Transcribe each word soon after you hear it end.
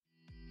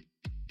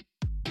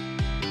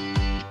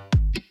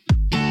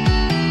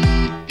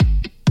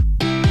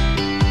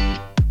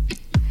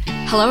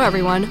Hello,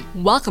 everyone.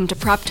 Welcome to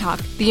Prep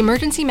Talk, the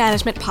emergency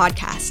management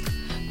podcast.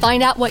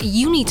 Find out what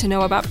you need to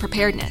know about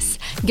preparedness,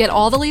 get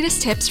all the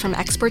latest tips from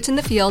experts in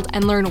the field,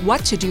 and learn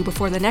what to do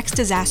before the next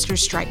disaster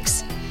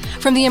strikes.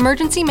 From the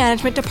Emergency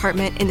Management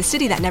Department in the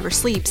city that never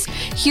sleeps,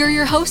 here are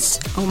your hosts,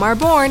 Omar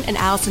Bourne and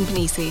Allison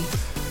Panisi.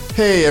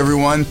 Hey,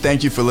 everyone.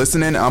 Thank you for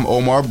listening. I'm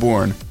Omar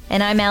Bourne.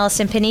 And I'm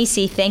Allison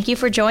Panisi. Thank you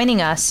for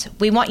joining us.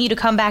 We want you to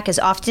come back as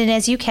often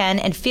as you can,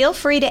 and feel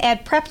free to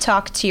add Prep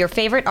Talk to your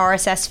favorite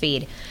RSS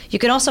feed. You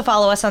can also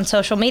follow us on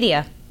social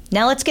media.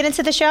 Now let's get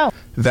into the show.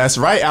 That's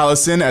right,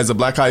 Allison. As the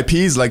Black Eyed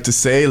Peas like to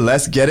say,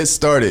 let's get it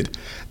started.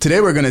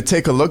 Today we're going to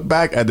take a look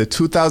back at the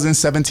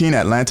 2017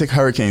 Atlantic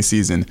hurricane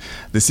season.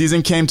 The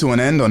season came to an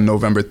end on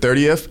November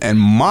 30th, and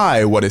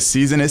my, what a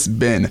season it's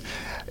been.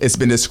 It's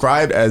been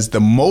described as the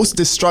most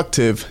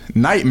destructive,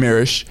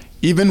 nightmarish,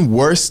 even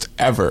worst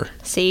ever.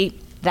 See,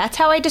 that's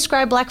how I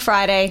describe Black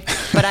Friday,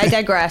 but I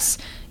digress.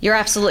 You're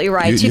absolutely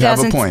right. You have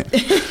a point.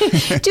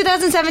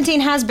 2017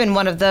 has been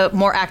one of the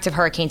more active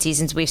hurricane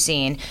seasons we've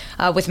seen,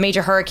 with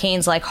major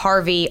hurricanes like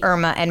Harvey,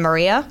 Irma, and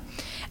Maria.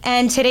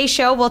 And today's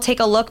show, we'll take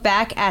a look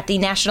back at the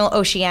National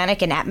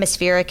Oceanic and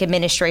Atmospheric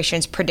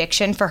Administration's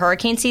prediction for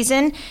hurricane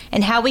season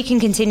and how we can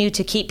continue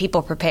to keep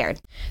people prepared.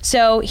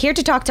 So here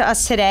to talk to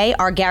us today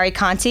are Gary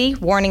Conti,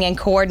 Warning and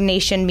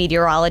Coordination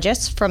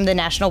Meteorologist from the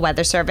National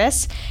Weather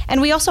Service. And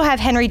we also have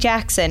Henry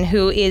Jackson,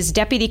 who is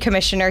Deputy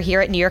Commissioner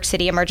here at New York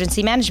City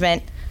Emergency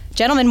Management.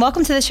 Gentlemen,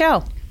 welcome to the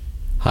show.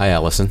 Hi,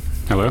 Allison.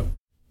 Hello.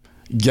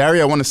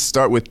 Gary, I want to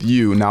start with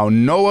you. Now,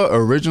 NOAA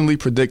originally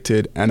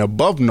predicted an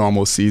above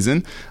normal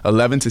season,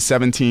 11 to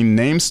 17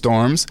 named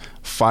storms,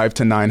 5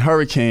 to 9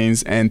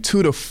 hurricanes, and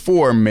 2 to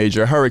 4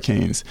 major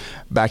hurricanes.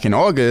 Back in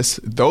August,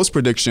 those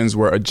predictions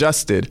were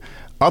adjusted,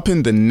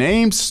 upping the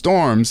named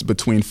storms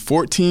between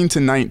 14 to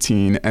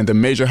 19 and the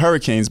major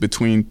hurricanes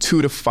between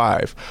 2 to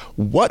 5.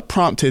 What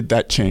prompted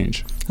that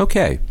change?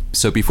 Okay,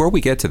 so before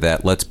we get to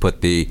that, let's put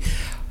the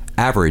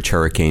average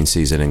hurricane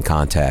season in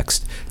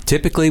context.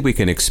 Typically, we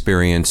can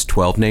experience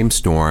 12 named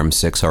storms,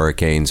 6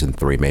 hurricanes, and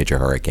 3 major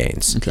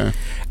hurricanes. Okay.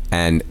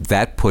 And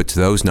that puts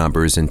those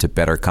numbers into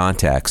better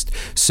context.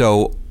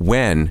 So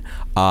when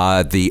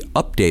the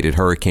updated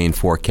hurricane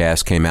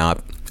forecast came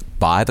out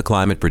by the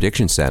Climate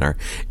Prediction Center,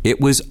 it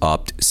was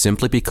upped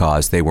simply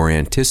because they were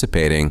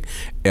anticipating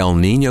El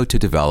Nino to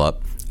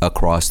develop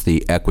across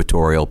the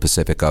equatorial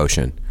Pacific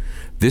Ocean.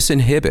 This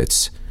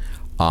inhibits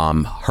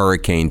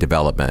hurricane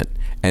development.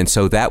 And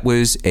so that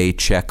was a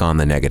check on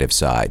the negative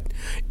side.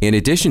 In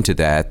addition to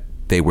that,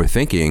 they were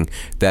thinking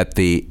that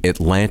the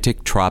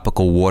Atlantic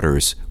tropical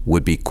waters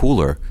would be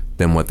cooler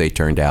than what they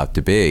turned out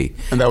to be.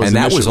 And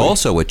that was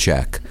also a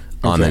check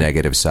on the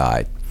negative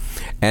side.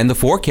 And the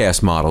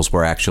forecast models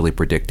were actually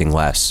predicting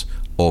less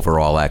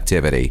overall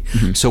activity.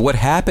 Mm-hmm. So what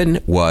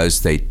happened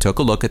was they took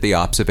a look at the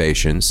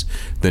observations,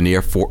 the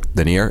near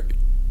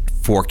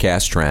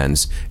forecast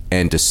trends,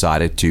 and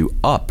decided to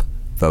up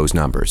those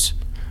numbers.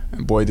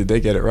 And boy, did they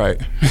get it right.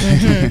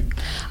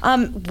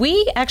 Mm-hmm.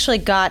 We actually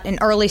got an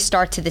early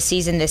start to the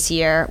season this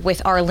year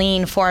with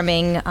Arlene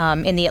forming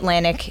in the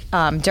Atlantic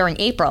during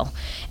April.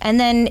 And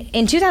then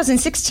in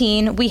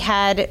 2016, we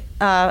had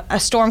a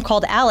storm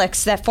called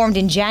Alex that formed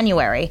in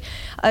January.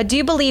 Do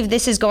you believe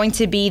this is going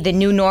to be the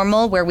new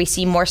normal, where we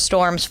see more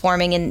storms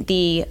forming in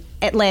the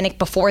Atlantic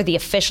before the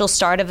official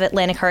start of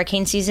Atlantic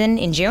hurricane season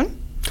in June?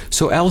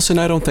 So, Allison,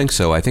 I don't think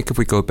so. I think if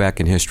we go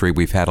back in history,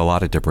 we've had a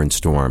lot of different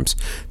storms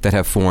that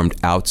have formed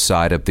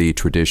outside of the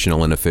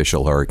traditional and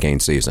official hurricane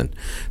season.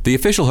 The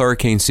official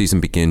hurricane season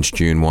begins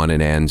June 1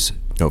 and ends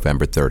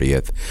November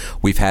 30th.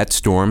 We've had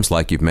storms,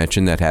 like you've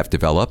mentioned, that have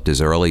developed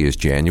as early as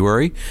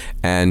January,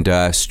 and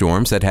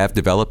storms that have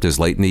developed as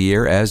late in the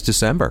year as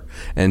December.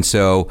 And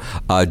so,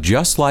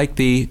 just like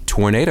the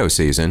tornado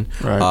season,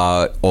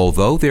 right,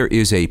 although there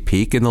is a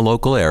peak in the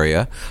local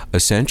area,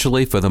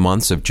 essentially for the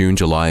months of June,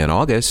 July, and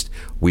August,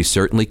 we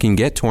certainly can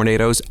get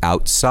tornadoes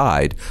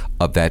outside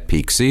of that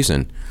peak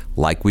season,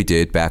 like we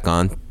did back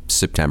on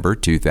September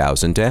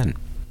 2010.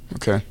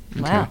 Okay.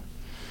 Wow.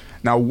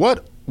 Now,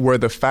 what were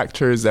the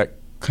factors that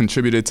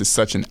contributed to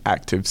such an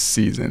active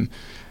season?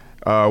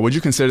 Would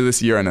you consider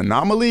this year an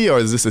anomaly, or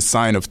is this a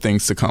sign of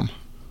things to come?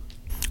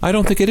 I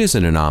don't think it is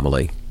an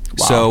anomaly.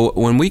 Wow. So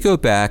when we go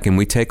back and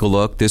we take a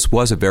look, this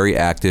was a very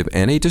active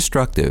and a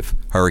destructive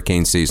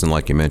hurricane season,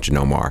 like you mentioned,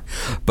 Omar.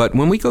 But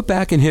when we go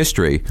back in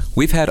history,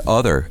 we've had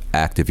other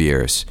active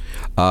years.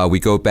 We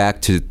go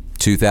back to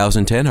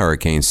 2010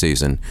 hurricane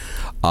season.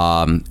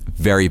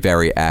 Very,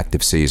 very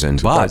active season.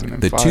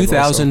 But the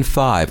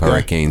 2005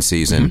 hurricane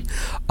season,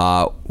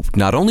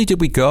 not only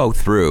did we go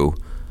through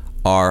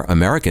our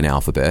American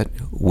alphabet,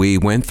 we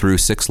went through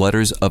 6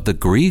 letters of the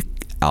Greek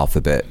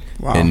alphabet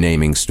in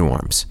naming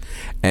storms.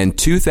 And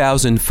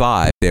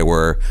 2005, there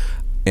were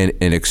an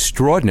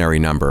extraordinary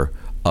number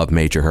of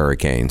major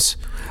hurricanes.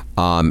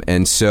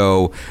 And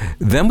so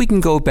then we can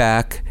go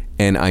back,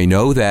 and I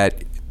know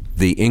that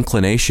the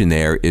inclination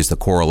there is the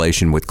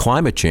correlation with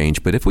climate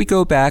change. But if we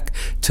go back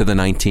to the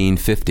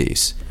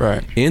 1950s,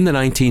 right. In the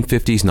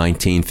 1950s,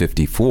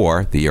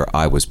 1954, the year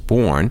I was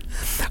born,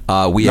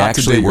 we Not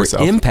actually to date were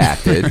yourself.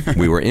 impacted.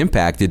 We were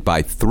impacted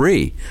by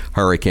 3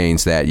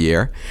 hurricanes that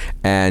year,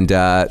 and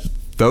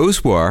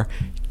those were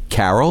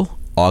Carol,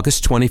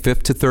 August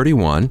 25th to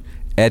 31,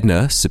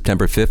 Edna,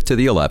 September 5th to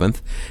the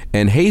 11th,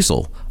 and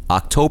Hazel,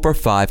 October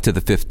 5 to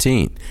the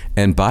 15th.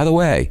 And by the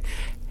way,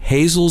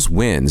 Hazel's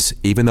winds,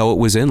 even though it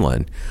was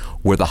inland,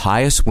 were the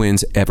highest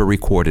winds ever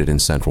recorded in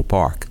Central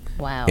Park.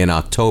 Wow. In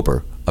October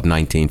of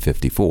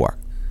 1954.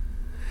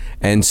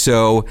 And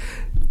so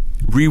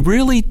we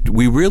really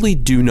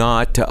do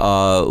not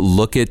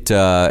look at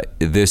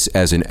this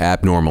as an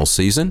abnormal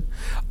season.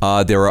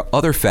 There are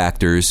other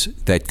factors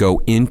that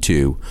go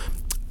into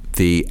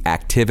the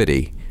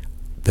activity,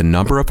 the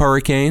number of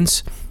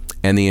hurricanes,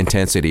 and the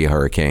intensity of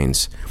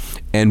hurricanes.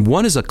 And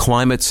one is a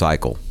climate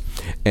cycle.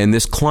 And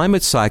this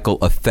climate cycle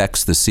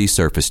affects the sea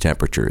surface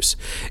temperatures.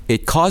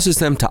 It causes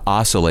them to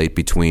oscillate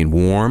between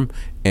warm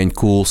and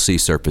cool sea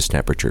surface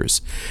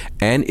temperatures.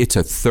 And it's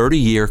a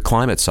 30-year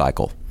climate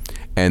cycle.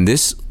 And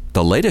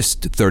the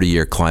latest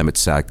 30-year climate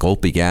cycle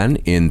began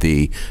in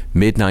the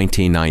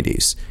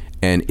mid-1990s.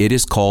 And it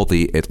is called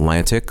the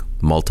Atlantic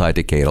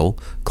Multidecadal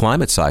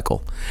Climate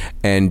Cycle.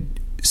 And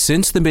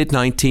since the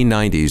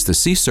mid-1990s, the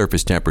sea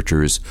surface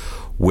temperatures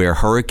where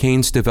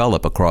hurricanes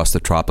develop across the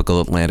tropical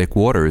Atlantic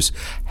waters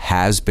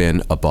has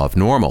been above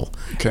normal.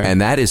 Okay. And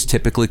that is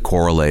typically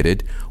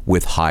correlated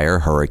with higher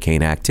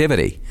hurricane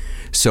activity.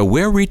 So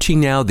we're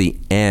reaching now the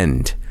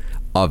end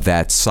of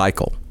that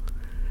cycle.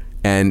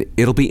 And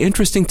it'll be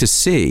interesting to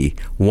see,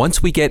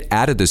 once we get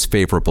out of this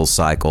favorable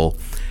cycle,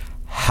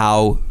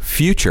 how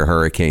future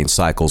hurricane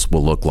cycles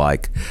will look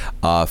like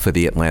for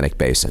the Atlantic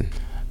Basin.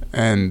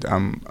 And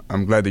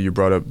I'm glad that you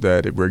brought up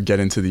that we're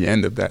getting to the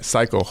end of that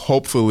cycle.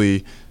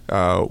 Hopefully,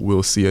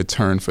 we'll see a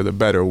turn for the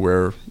better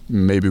where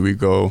maybe we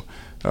go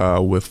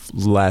with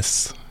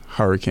less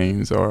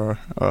hurricanes or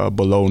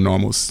below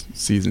normal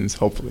seasons,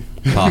 hopefully.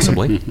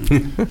 Possibly.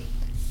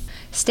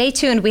 Stay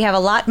tuned. We have a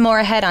lot more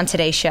ahead on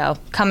today's show.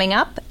 Coming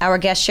up, our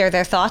guests share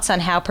their thoughts on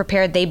how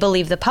prepared they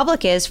believe the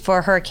public is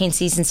for hurricane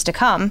seasons to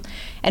come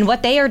and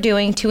what they are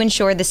doing to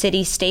ensure the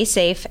city stays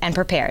safe and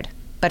prepared.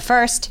 But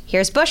first,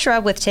 here's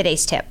Bushra with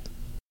today's tip.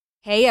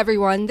 Hey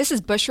everyone, this is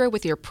Bushra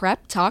with your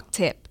Prep Talk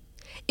tip.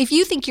 If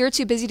you think you're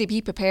too busy to be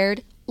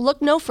prepared,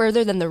 look no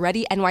further than the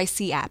Ready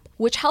NYC app,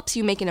 which helps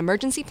you make an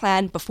emergency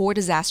plan before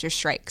disaster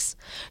strikes.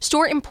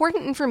 Store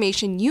important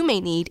information you may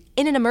need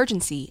in an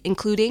emergency,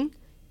 including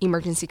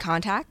emergency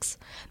contacts,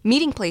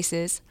 meeting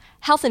places,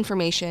 health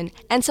information,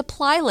 and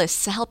supply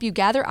lists to help you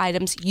gather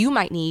items you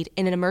might need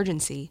in an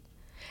emergency.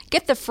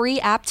 Get the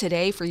free app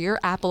today for your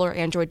Apple or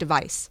Android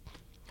device.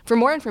 For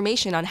more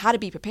information on how to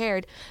be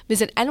prepared,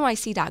 visit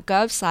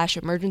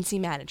nyc.gov/emergency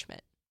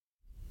management.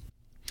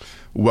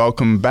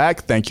 Welcome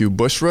back. Thank you,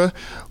 Bushra.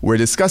 We're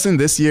discussing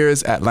this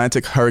year's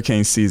Atlantic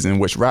hurricane season,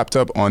 which wrapped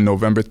up on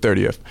November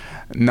 30th.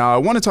 Now, I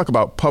want to talk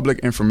about public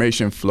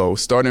information flow,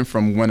 starting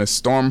from when a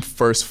storm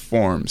first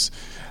forms.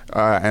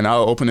 And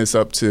I'll open this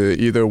up to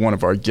either one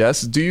of our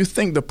guests. Do you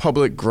think the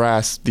public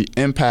grasps the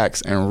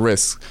impacts and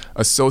risks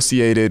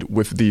associated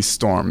with these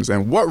storms?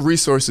 And what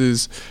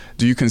resources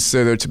do you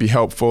consider to be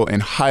helpful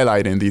in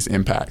highlighting these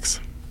impacts?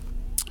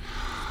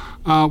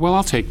 Well,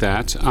 I'll take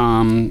that.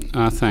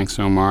 Thanks,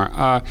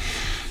 Omar.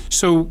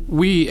 So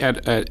we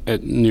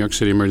at New York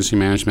City Emergency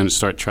Management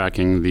start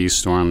tracking these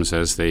storms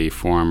as they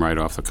form right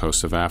off the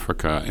coast of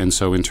Africa. And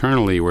so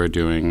internally we're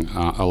doing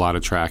a lot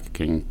of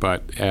tracking.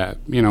 But,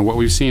 what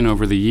we've seen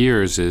over the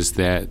years is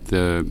that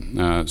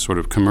the sort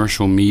of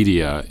commercial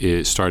media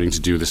is starting to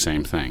do the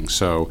same thing.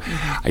 So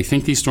I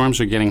think these storms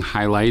are getting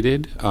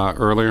highlighted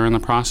earlier in the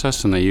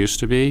process than they used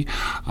to be.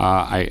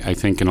 I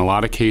think in a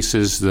lot of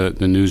cases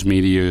the news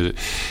media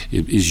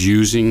is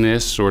using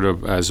this sort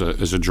of as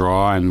a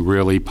draw and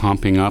really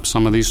pumping up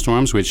some of these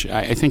storms, which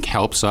I think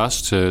helps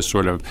us to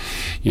sort of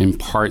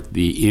impart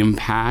the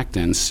impact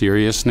and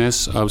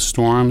seriousness of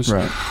storms.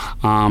 Right.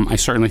 I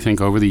certainly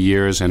think over the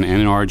years and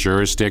in our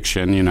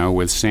jurisdiction,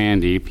 with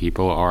Sandy,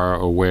 people are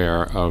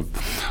aware of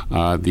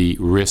the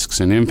risks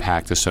and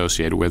impact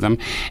associated with them.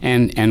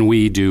 And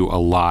we do a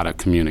lot of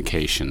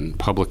communication,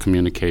 public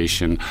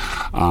communication,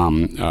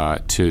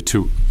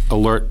 to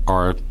alert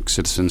our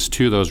citizens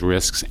to those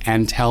risks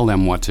and tell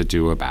them what to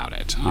do about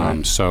it.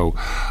 Right. So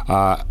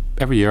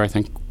every year I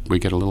think we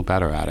get a little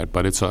better at it,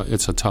 but it's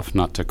a tough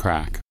nut to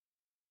crack.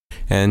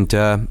 And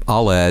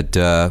I'll add,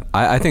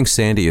 I think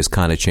Sandy has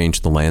kind of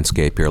changed the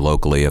landscape here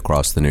locally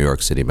across the New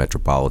York City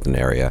metropolitan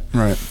area.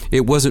 Right.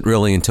 It wasn't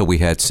really until we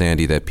had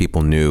Sandy that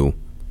people knew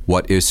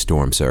what is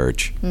storm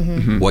surge,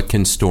 what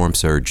can storm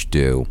surge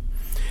do.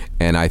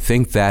 And I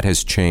think that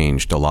has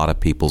changed a lot of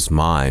people's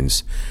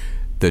minds.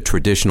 The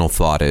traditional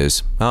thought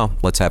is, oh,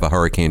 let's have a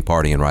hurricane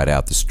party and ride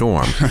out the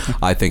storm.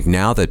 I think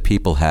now that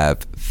people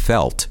have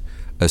felt,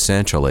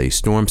 essentially,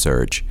 storm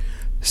surge,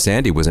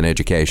 Sandy was an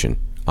education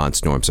on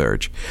storm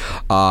surge.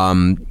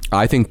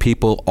 I think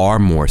people are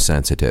more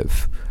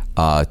sensitive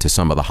to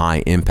some of the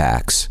high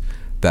impacts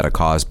that are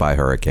caused by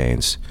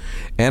hurricanes.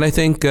 And I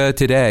think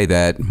today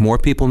that more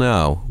people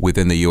know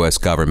within the U.S.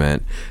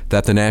 government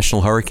that the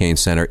National Hurricane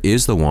Center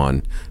is the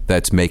one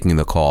that's making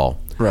the call.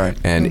 Right.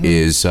 And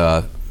is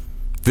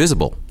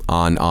visible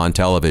on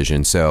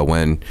television. So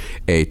when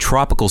a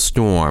tropical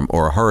storm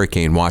or a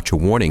hurricane watch or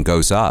warning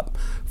goes up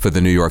for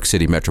the New York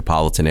City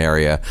metropolitan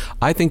area,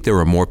 I think there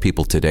are more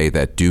people today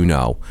that do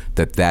know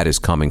that that is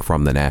coming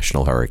from the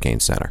National Hurricane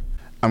Center.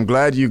 I'm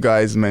glad you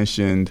guys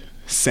mentioned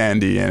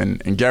Sandy,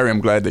 and Gary,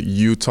 I'm glad that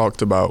you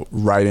talked about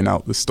riding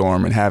out the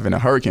storm and having a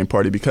hurricane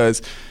party,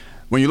 because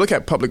when you look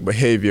at public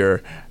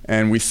behavior,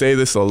 and we say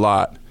this a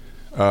lot,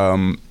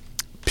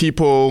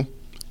 people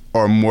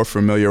are more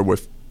familiar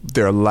with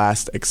their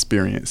last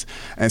experience.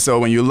 And so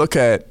when you look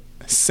at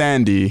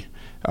Sandy,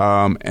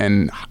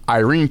 and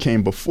Irene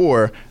came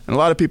before, and a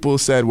lot of people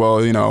said,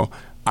 well, you know,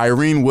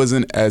 Irene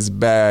wasn't as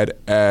bad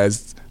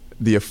as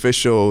the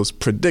officials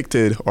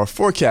predicted or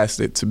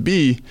forecasted to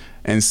be.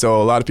 And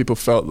so a lot of people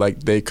felt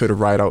like they could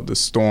ride out the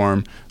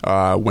storm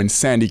when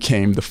Sandy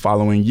came the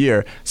following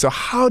year. So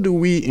how do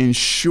we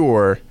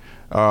ensure,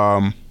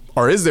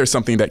 or is there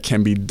something that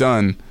can be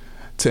done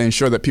to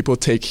ensure that people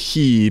take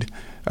heed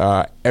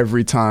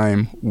every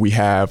time we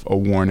have a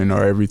warning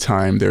or every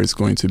time there's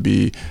going to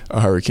be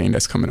a hurricane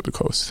that's coming up the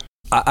coast?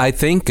 I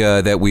think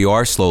that we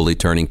are slowly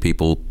turning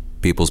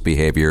people's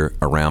behavior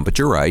around, but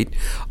you're right.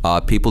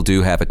 People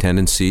do have a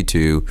tendency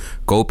to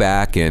go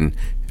back and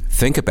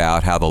think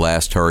about how the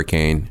last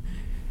hurricane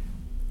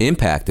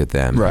impacted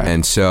them. Right.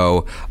 And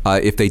so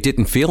if they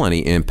didn't feel any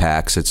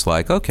impacts, it's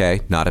like,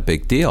 okay, not a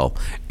big deal.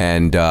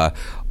 And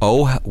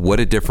what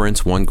a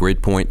difference one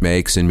grid point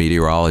makes in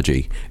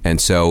meteorology.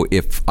 And so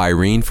if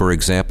Irene, for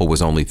example,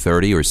 was only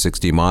 30 or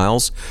 60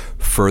 miles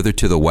further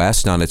to the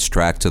west on its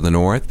track to the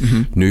north,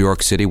 New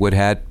York City would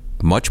have had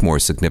much more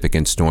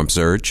significant storm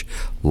surge,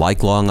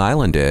 like Long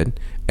Island did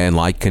and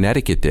like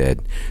Connecticut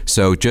did.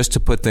 So just to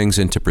put things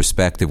into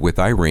perspective with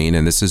Irene,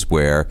 and this is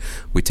where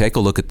we take a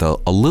look at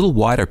a little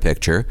wider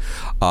picture,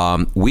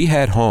 we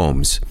had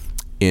homes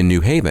in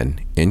New Haven,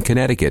 in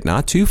Connecticut,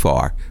 not too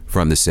far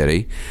from the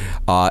city.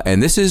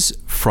 And this is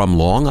from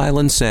Long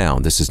Island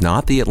Sound. This is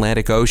not the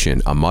Atlantic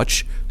Ocean, a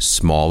much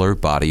smaller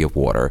body of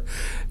water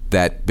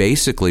that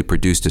basically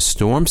produced a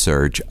storm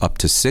surge up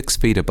to 6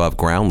 feet above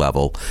ground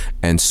level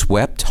and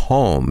swept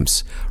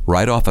homes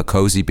right off a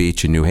cozy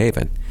beach in New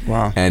Haven.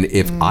 Wow. And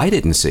if I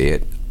didn't see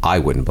it, I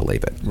wouldn't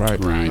believe it.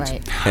 Right.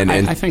 And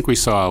I think we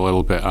saw a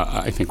little bit,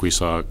 I think we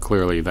saw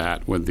clearly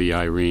that with the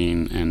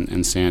Irene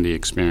and Sandy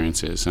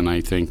experiences. And I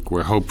think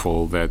we're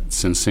hopeful that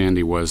since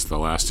Sandy was the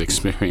last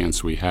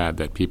experience we had,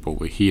 that people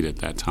will heed at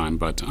that time.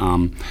 But,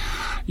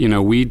 you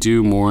know, we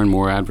do more and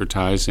more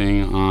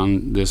advertising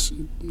on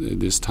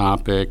this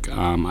topic.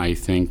 I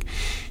think,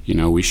 you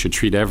know, we should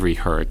treat every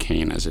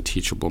hurricane as a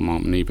teachable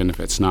moment, even if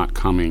it's not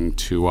coming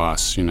to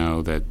us, you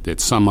know,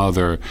 that some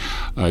other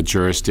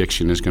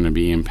jurisdiction is going to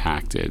be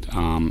impacted.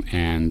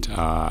 And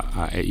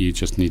you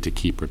just need to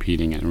keep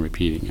repeating it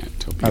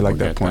until people I like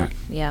that get point.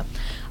 Yeah.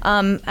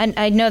 And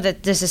I know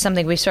that this is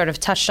something we've sort of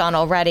touched on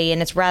already,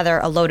 and it's rather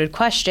a loaded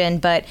question,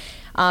 but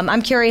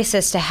I'm curious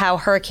as to how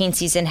hurricane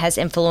season has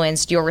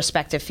influenced your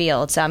respective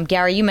fields.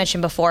 Gary, you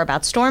mentioned before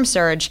about storm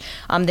surge.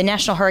 The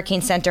National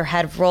Hurricane Center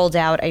had rolled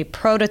out a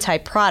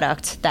prototype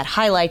product that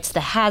highlights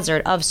the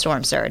hazard of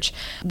storm surge.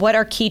 What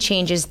are key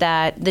changes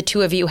that the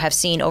two of you have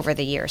seen over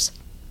the years?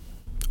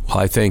 Well,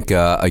 I think,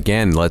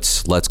 again,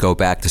 let's go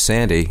back to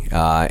Sandy.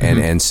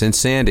 And since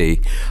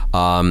Sandy,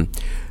 the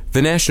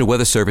National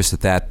Weather Service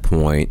at that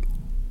point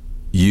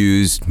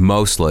used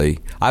mostly,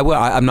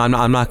 I'm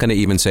not going to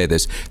even say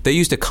this, they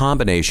used a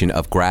combination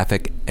of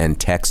graphic and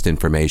text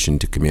information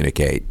to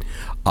communicate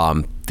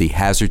the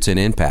hazards and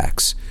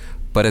impacts.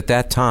 But at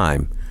that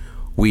time,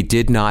 we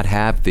did not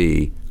have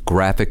the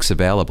graphics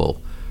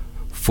available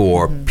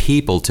for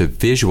people to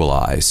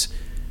visualize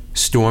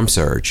storm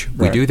surge.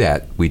 Right. We do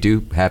that. We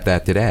do have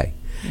that today.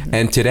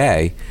 And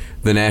today,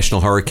 the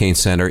National Hurricane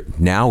Center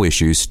now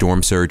issues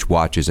storm surge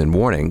watches and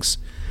warnings.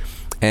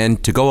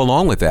 And to go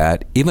along with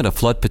that, even a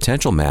flood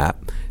potential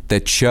map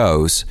that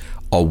shows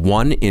a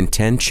 1 in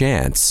 10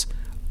 chance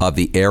of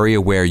the area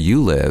where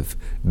you live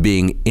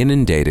being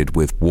inundated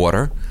with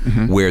water,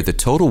 where the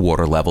total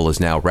water level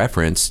is now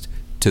referenced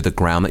to the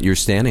ground that you're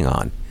standing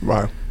on.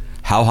 Wow.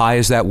 How high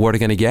is that water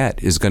going to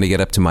get? Is it going to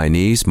get up to my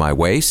knees, my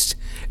waist?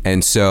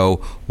 And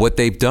so what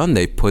they've done,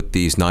 they've put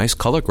these nice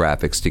color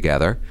graphics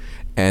together,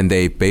 and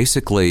they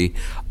basically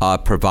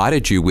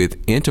provided you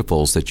with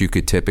intervals that you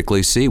could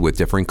typically see with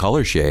different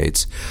color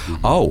shades.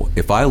 Oh,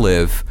 if I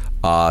live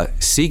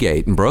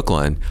Seagate in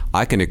Brooklyn,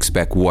 I can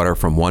expect water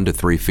from 1 to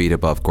 3 feet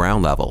above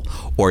ground level.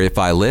 Or if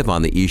I live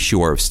on the east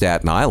shore of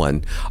Staten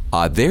Island,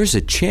 there's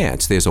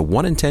a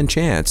 1 in 10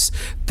 chance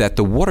that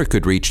the water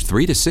could reach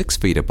 3 to 6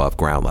 feet above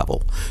ground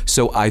level.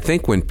 So I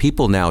think when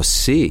people now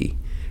see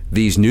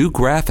these new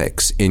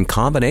graphics in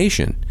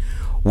combination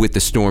with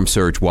the storm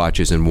surge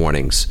watches and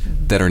warnings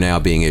that are now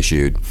being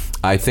issued,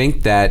 I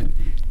think that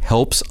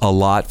helps a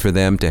lot for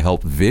them to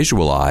help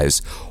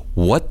visualize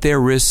what their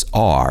risks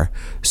are,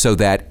 so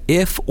that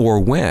if or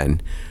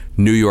when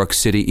New York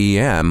City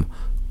EM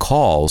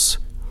calls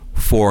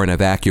for an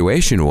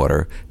evacuation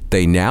order,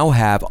 they now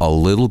have a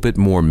little bit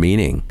more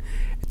meaning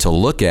to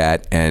look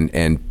at.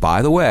 And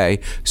by the way,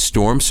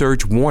 storm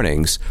surge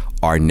warnings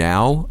are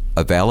now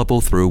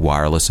available through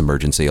wireless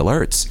emergency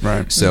alerts.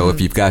 Right. So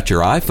if you've got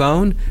your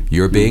iPhone,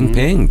 you're being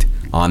pinged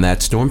on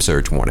that storm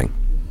surge warning.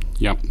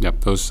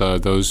 Yep.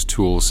 Those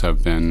tools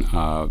have been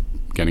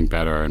getting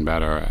better and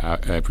better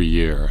every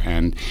year,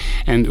 and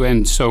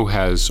so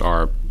has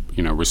our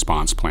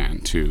response plan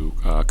to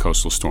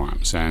coastal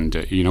storms. And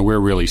we're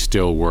really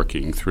still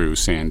working through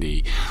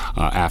Sandy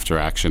after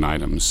action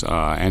items,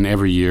 and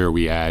every year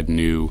we add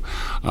new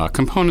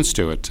components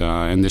to it.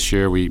 And this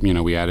year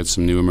we added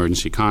some new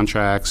emergency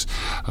contracts.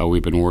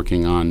 We've been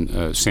working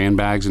on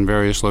sandbags in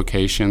various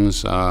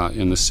locations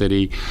in the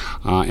city,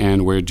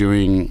 and we're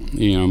doing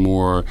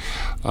more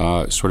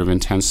sort of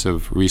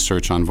intensive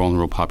research on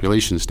vulnerable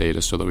populations data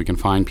so that we can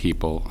find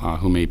people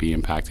who may be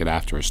impacted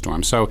after a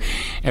storm. So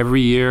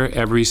every year,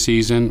 every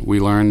season, we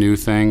learn new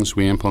things.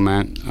 We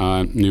implement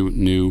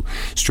new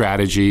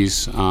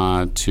strategies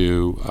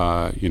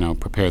to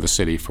prepare the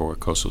city for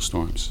coastal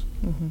storms.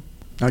 Mm-hmm.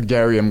 Now,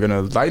 Gary, I'm going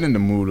to lighten the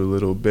mood a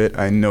little bit.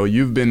 I know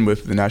you've been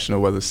with the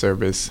National Weather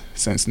Service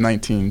since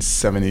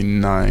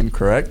 1979,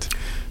 correct?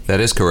 That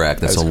is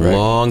correct. That's a correct.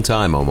 long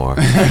time, Omar.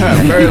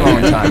 A very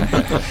long time.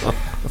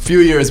 A few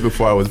years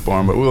before I was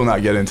born, but we will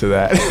not get into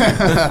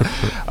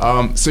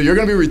that. So you're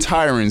going to be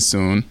retiring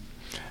soon,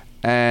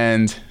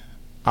 and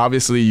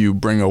obviously you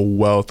bring a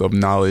wealth of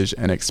knowledge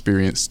and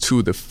experience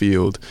to the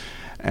field.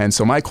 And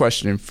so my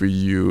question for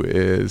you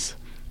is,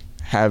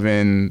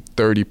 having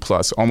 30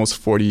 plus, almost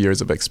 40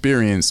 years of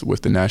experience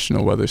with the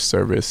National Weather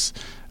Service,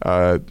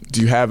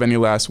 do you have any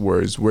last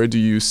words? Where do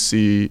you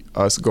see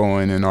us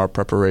going in our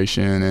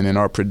preparation and in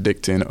our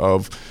predicting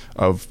of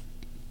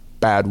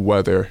bad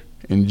weather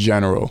in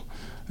general?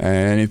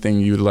 And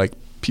anything you'd like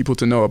people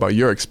to know about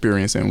your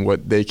experience and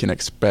what they can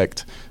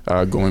expect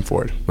going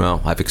forward?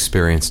 Well, I've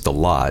experienced a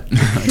lot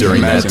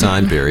during that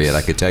time period.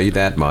 I could tell you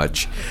that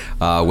much.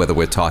 Whether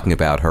we're talking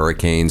about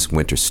hurricanes,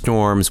 winter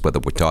storms, whether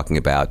we're talking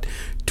about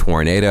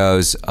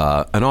tornadoes,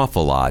 an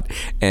awful lot.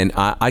 And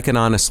I can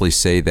honestly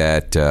say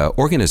that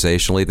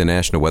organizationally, the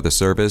National Weather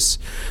Service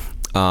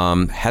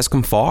has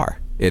come far.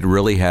 It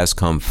really has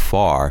come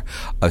far,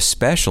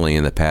 especially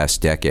in the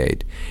past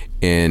decade,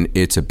 in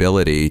its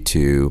ability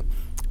to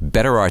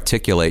better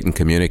articulate and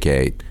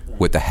communicate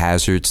what the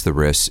hazards, the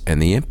risks,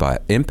 and the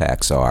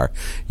impacts are,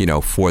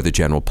 for the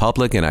general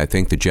public. And I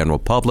think the general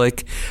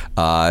public,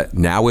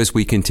 now as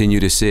we continue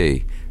to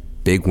see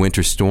big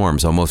winter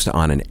storms almost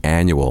on an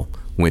annual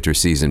winter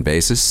season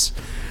basis.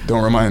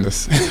 Don't remind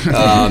us.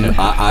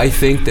 I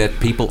think that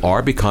people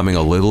are becoming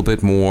a little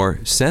bit more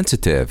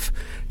sensitive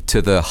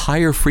to the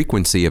higher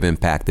frequency of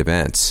impact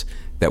events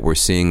that we're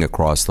seeing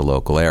across the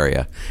local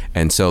area.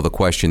 And so the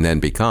question then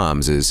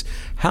becomes is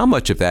how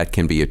much of that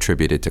can be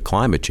attributed to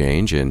climate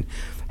change, and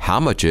how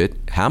much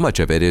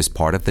of it is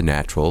part of the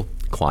natural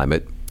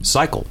climate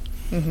cycle.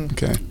 Mm-hmm.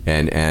 Okay.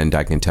 And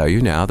I can tell you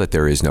now that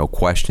there is no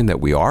question that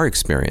we are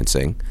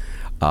experiencing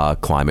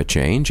climate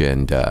change.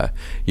 And,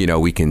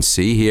 we can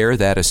see here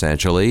that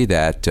essentially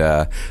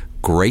that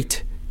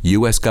great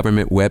U.S.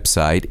 government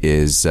website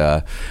is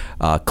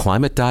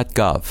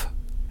climate.gov.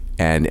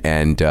 And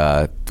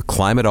the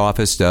Climate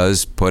Office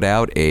does put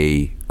out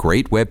a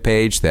great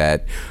webpage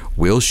that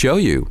will show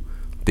you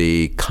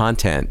the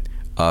content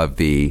of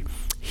the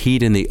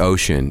heat in the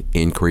ocean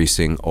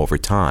increasing over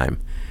time.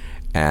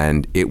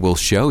 And it will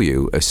show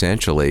you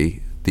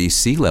essentially the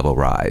sea level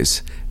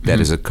rise that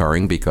is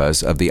occurring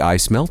because of the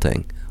ice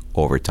melting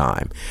over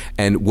time.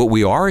 And what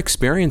we are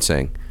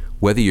experiencing,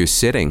 whether you're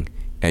sitting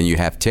and you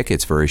have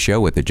tickets for a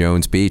show at the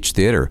Jones Beach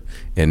Theater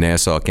in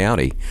Nassau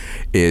County,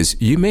 is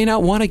you may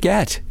not want to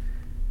get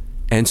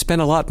and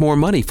spend a lot more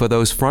money for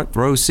those front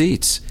row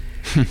seats.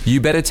 You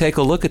better take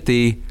a look at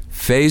the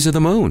phase of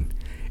the moon.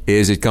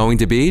 Is it going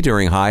to be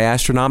during high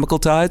astronomical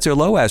tides or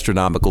low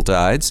astronomical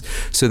tides,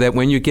 so that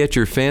when you get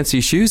your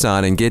fancy shoes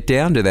on and get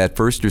down to that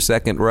first or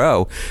second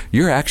row,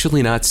 you're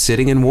actually not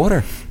sitting in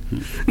water?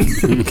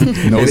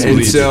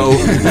 And so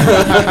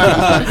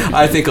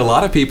I think a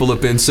lot of people have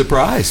been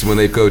surprised when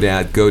they go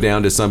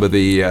down to some of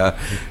the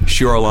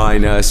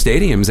shoreline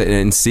stadiums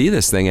and see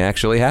this thing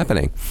actually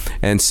happening.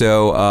 And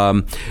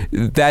so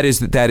that is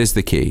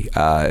the key.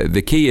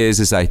 The key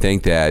is I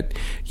think that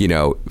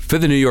for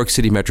the New York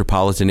City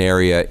metropolitan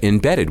area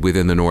embedded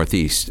within the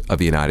Northeast of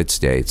the United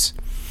States,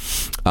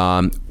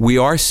 we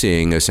are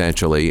seeing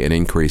essentially an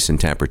increase in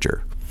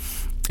temperature.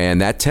 And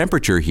that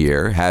temperature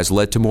here has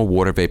led to more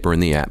water vapor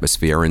in the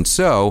atmosphere. And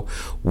so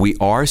we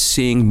are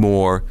seeing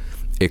more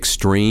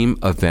extreme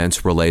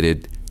events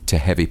related to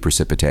heavy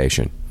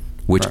precipitation,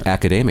 which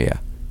academia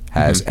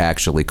has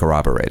actually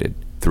corroborated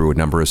through a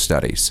number of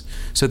studies.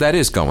 So that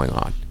is going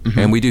on.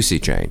 And we do see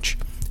change.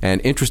 And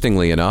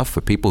interestingly enough,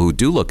 for people who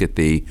do look at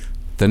the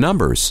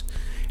numbers,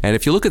 and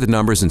if you look at the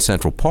numbers in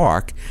Central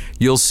Park,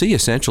 you'll see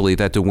essentially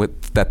that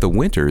the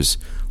winters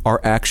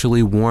are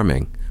actually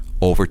warming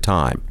over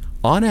time.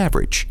 On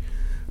average,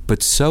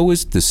 but so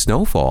is the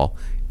snowfall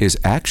is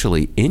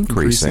actually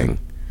increasing.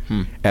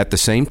 At the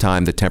same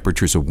time, the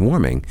temperatures are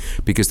warming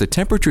because the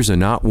temperatures are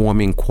not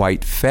warming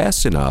quite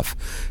fast enough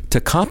to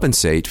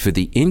compensate for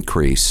the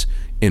increase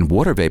in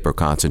water vapor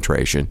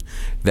concentration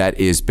that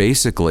is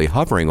basically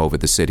hovering over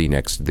the city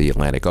next to the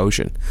Atlantic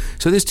Ocean.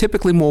 So there's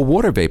typically more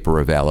water vapor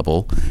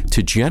available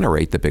to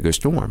generate the bigger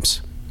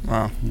storms.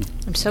 Wow.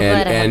 I'm so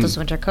glad I have those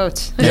winter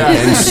coats. Yeah,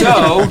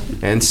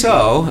 and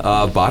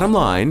so, bottom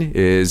line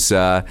is,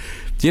 the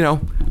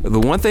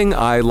one thing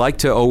I like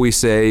to always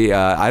say,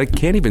 I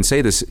can't even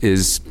say this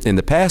is in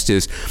the past,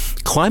 is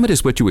climate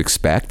is what you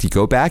expect. You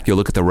go back, you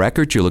look at the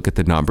records, you look at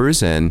the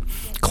numbers, and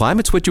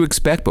climate's what you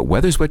expect, but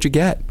weather's what you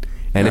get.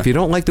 And if you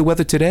don't like the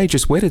weather today,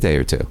 just wait a day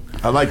or two.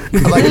 I like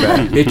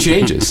that. It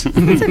changes.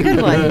 That's a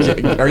good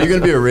one. Are you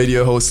going to be a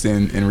radio host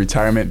in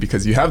retirement?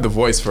 Because you have the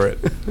voice for it.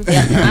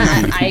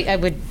 Yeah, I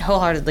would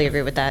wholeheartedly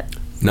agree with that.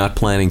 Not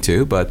planning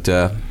to, but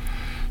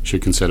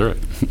Should consider it.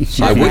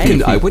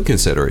 I would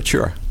consider it,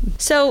 sure.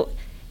 So,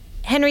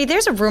 Henry,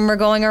 there's a rumor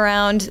going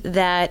around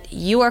that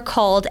you are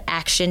called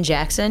Action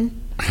Jackson.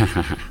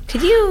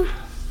 Could you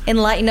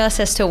enlighten us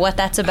as to what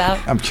that's about?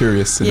 I'm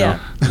curious to know.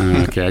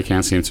 Okay, I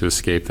can't seem to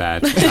escape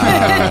that.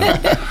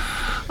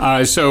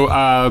 So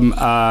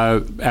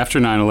after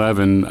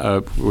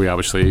 9/11, we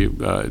obviously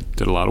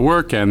did a lot of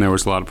work, and there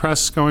was a lot of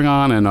press going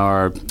on. And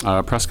our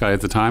press guy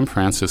at the time,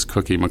 Francis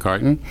Cookie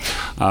McCartan,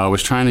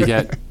 was trying to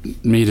get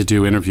me to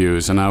do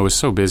interviews, and I was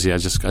so busy, I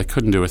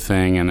couldn't do a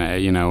thing. And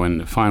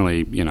and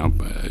finally,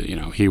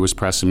 he was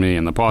pressing me,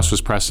 and the boss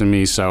was pressing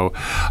me. So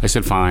I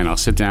said, fine, I'll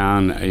sit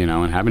down,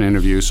 and have an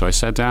interview. So I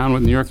sat down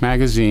with New York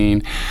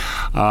Magazine,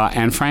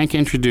 and Frank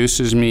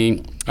introduces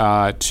me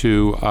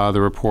to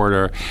the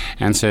reporter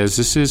and says,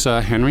 this is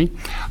Henry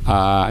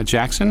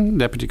Jackson,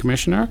 Deputy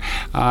Commissioner,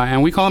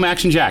 and we call him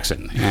Action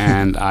Jackson.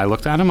 And I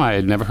looked at him. I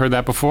had never heard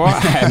that before. I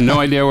had no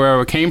idea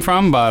where it came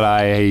from, but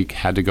I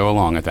had to go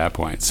along at that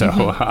point.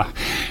 So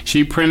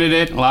she printed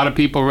it. A lot of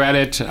people read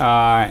it,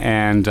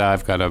 and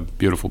I've got a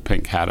beautiful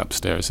pink hat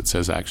upstairs that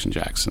says Action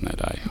Jackson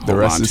that I hold The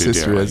rest on is to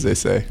history, dearly. as they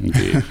say.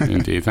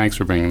 Indeed. Thanks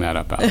for bringing that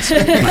up, Alex.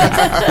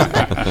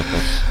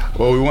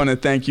 Well, we want to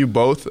thank you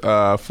both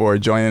for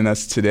joining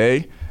us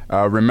today.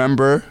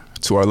 Remember,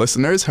 to our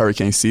listeners,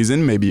 hurricane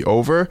season may be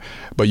over,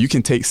 but you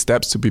can take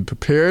steps to be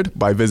prepared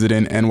by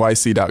visiting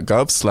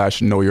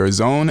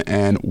nyc.gov/knowyourzone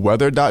and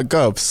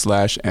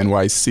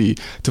weather.gov/NYC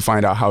to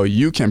find out how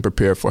you can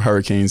prepare for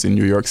hurricanes in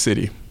New York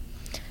City.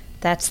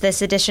 That's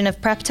this edition of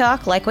Prep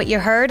Talk. Like what you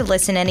heard,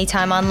 listen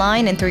anytime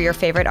online and through your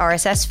favorite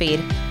RSS feed.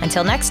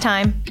 Until next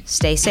time,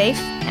 stay safe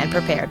and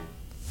prepared.